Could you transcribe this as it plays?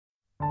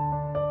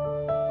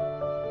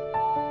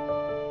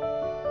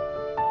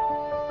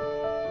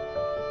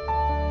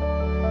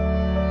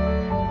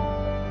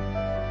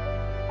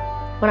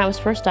When I was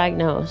first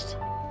diagnosed,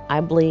 I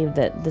believed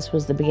that this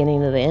was the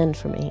beginning of the end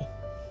for me.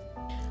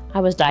 I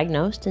was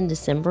diagnosed in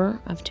December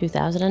of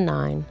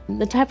 2009.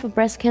 The type of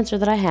breast cancer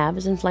that I have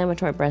is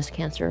inflammatory breast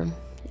cancer.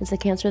 It's a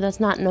cancer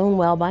that's not known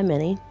well by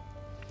many.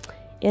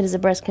 It is a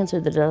breast cancer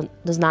that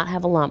does not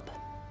have a lump.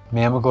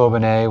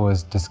 Mammoglobin A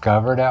was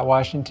discovered at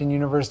Washington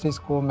University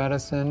School of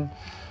Medicine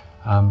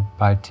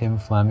by Tim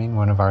Fleming,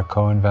 one of our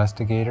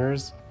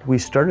co-investigators. We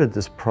started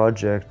this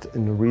project,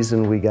 and the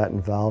reason we got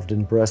involved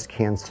in breast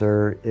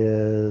cancer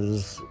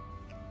is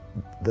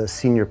the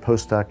senior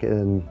postdoc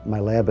in my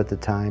lab at the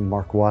time,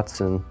 Mark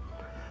Watson,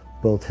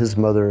 both his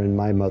mother and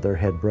my mother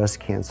had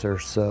breast cancer,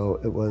 so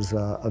it was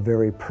a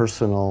very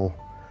personal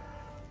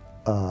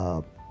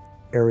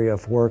area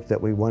of work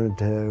that we wanted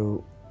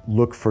to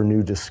look for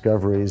new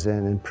discoveries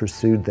and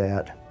pursued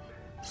that.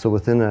 So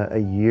within a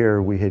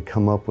year, we had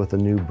come up with a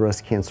new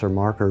breast cancer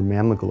marker,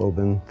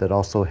 mammoglobin, that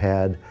also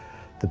had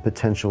the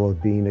potential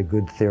of being a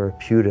good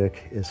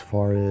therapeutic as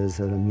far as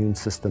an immune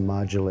system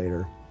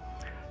modulator.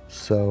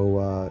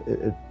 So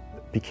it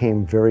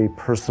became very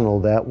personal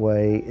that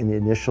way in the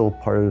initial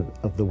part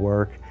of the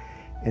work.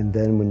 And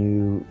then when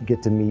you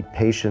get to meet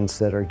patients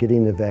that are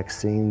getting the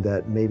vaccine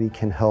that maybe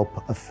can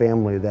help a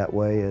family that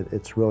way,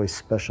 it's really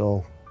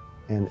special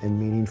and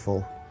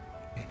meaningful.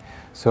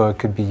 So it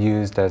could be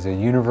used as a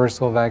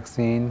universal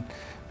vaccine,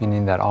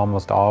 meaning that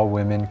almost all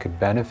women could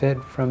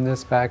benefit from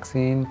this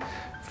vaccine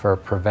for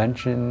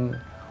prevention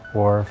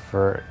or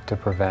to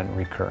prevent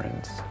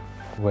recurrence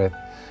with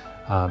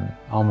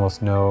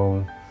almost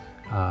no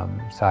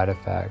side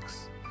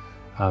effects.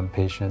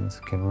 Patients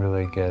can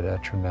really get a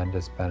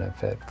tremendous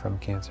benefit from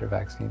cancer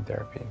vaccine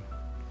therapy.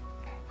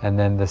 And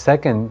then the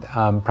second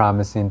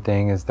promising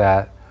thing is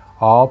that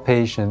all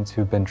patients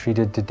who've been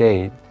treated to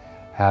date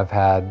have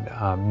had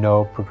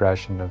no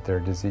progression of their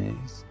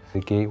disease. The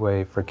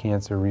gateway for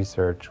cancer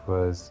research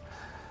was,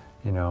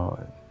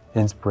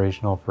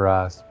 inspirational for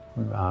us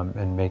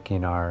in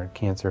making our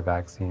cancer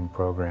vaccine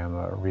program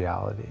a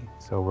reality.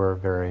 So we're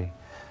very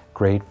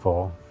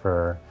grateful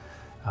for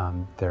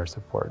their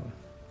support.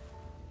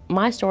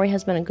 My story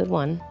has been a good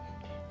one,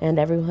 and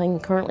everything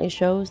currently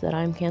shows that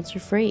I'm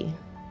cancer-free.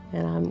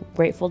 And I'm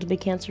grateful to be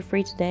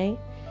cancer-free today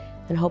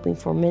and hoping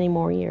for many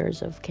more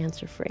years of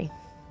cancer-free.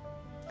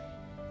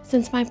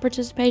 Since my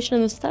participation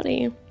in the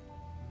study,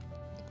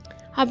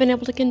 I've been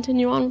able to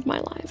continue on with my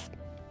life.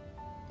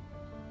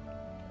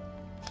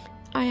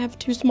 I have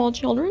 2 small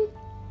children.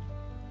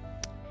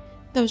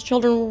 Those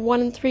children were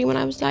 1 and 3 when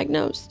I was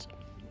diagnosed.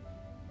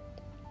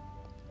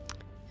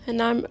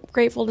 And I'm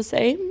grateful to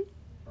say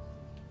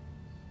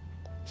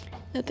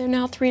that they're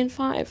now 3 and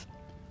 5.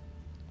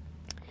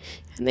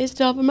 And they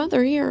still have a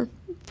mother here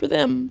for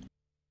them.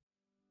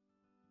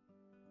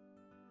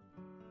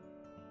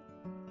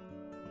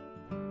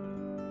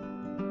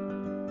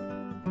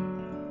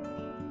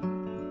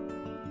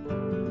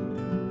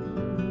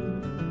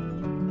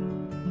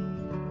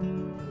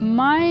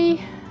 My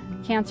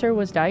cancer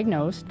was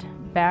diagnosed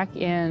back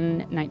in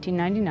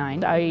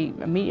 1999. I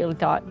immediately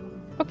thought,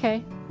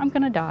 okay, I'm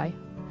gonna die,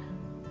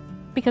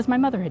 because my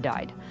mother had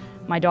died.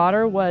 My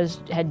daughter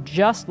had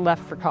just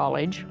left for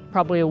college,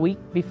 probably a week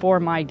before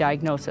my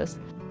diagnosis.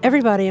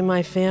 Everybody in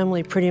my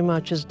family pretty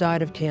much has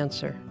died of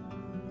cancer.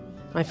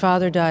 My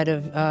father died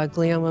of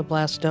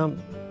glioblastoma,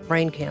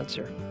 brain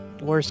cancer,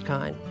 the worst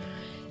kind.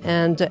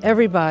 And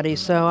everybody,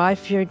 so I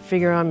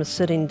figure I'm a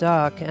sitting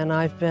duck, and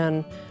I've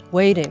been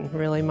waiting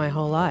really my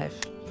whole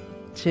life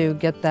to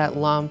get that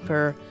lump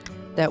or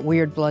that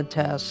weird blood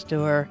test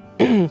or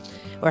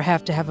or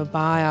have to have a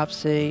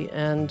biopsy,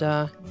 and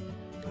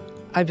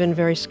I've been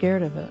very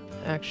scared of it,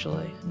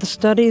 actually. The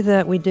study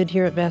that we did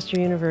here at Vassar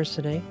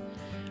University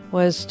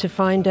was to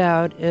find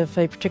out if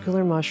a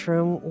particular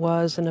mushroom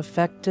was an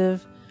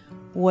effective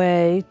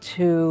way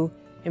to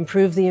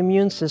improve the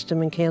immune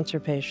system in cancer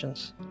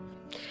patients.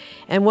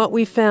 And what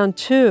we found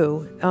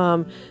too,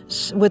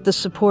 with the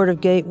support of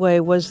Gateway,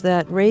 was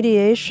that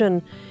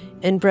radiation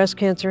in breast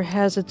cancer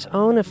has its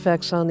own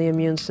effects on the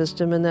immune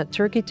system, and that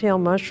turkey tail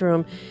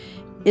mushroom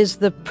is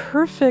the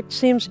perfect,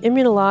 seems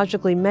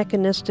immunologically,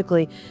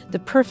 mechanistically, the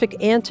perfect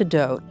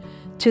antidote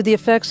to the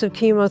effects of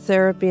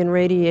chemotherapy and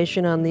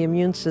radiation on the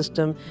immune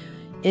system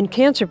in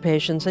cancer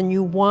patients. And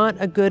you want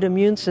a good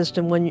immune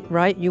system,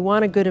 right? You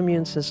want a good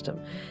immune system.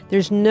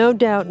 There's no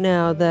doubt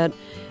now that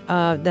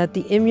that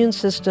the immune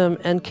system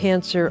and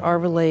cancer are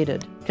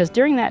related. Because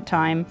during that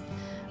time,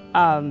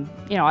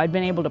 I'd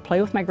been able to play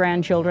with my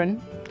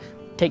grandchildren,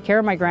 take care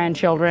of my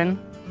grandchildren,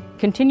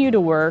 continue to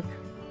work.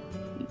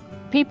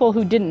 People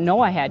who didn't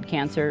know I had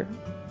cancer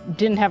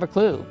didn't have a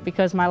clue,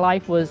 because my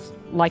life was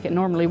like it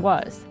normally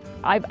was.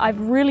 I've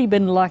really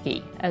been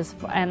lucky,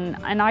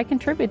 and I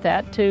contribute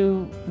that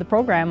to the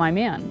program I'm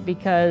in,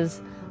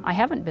 because I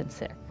haven't been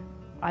sick.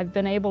 I've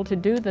been able to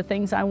do the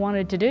things I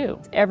wanted to do.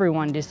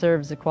 Everyone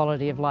deserves the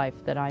quality of life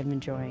that I'm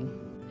enjoying.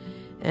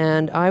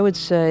 And I would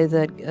say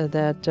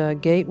that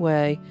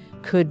Gateway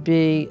could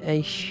be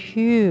a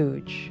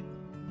huge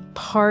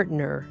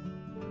partner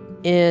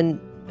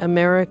in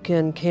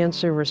American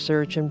cancer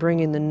research and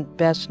bringing the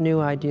best new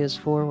ideas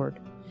forward.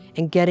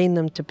 and getting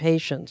them to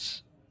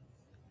patients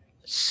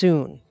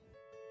soon.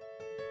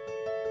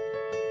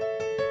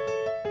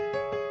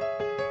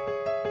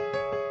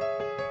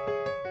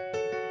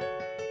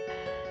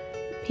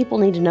 People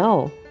need to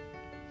know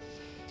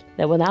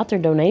that without their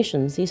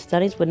donations, these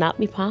studies would not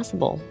be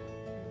possible.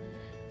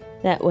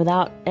 That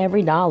without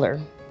every dollar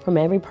from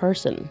every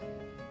person,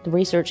 the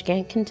research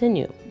can't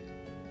continue.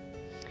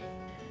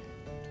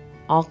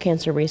 All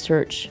cancer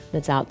research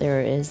that's out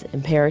there is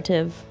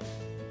imperative,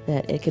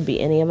 that it could be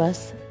any of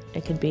us.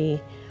 It could be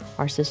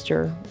our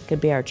sister, it could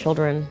be our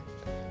children,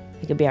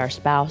 it could be our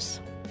spouse.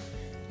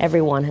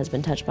 Everyone has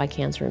been touched by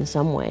cancer in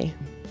some way.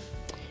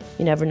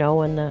 You never know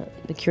when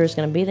the cure is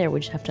going to be there. We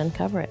just have to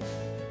uncover it.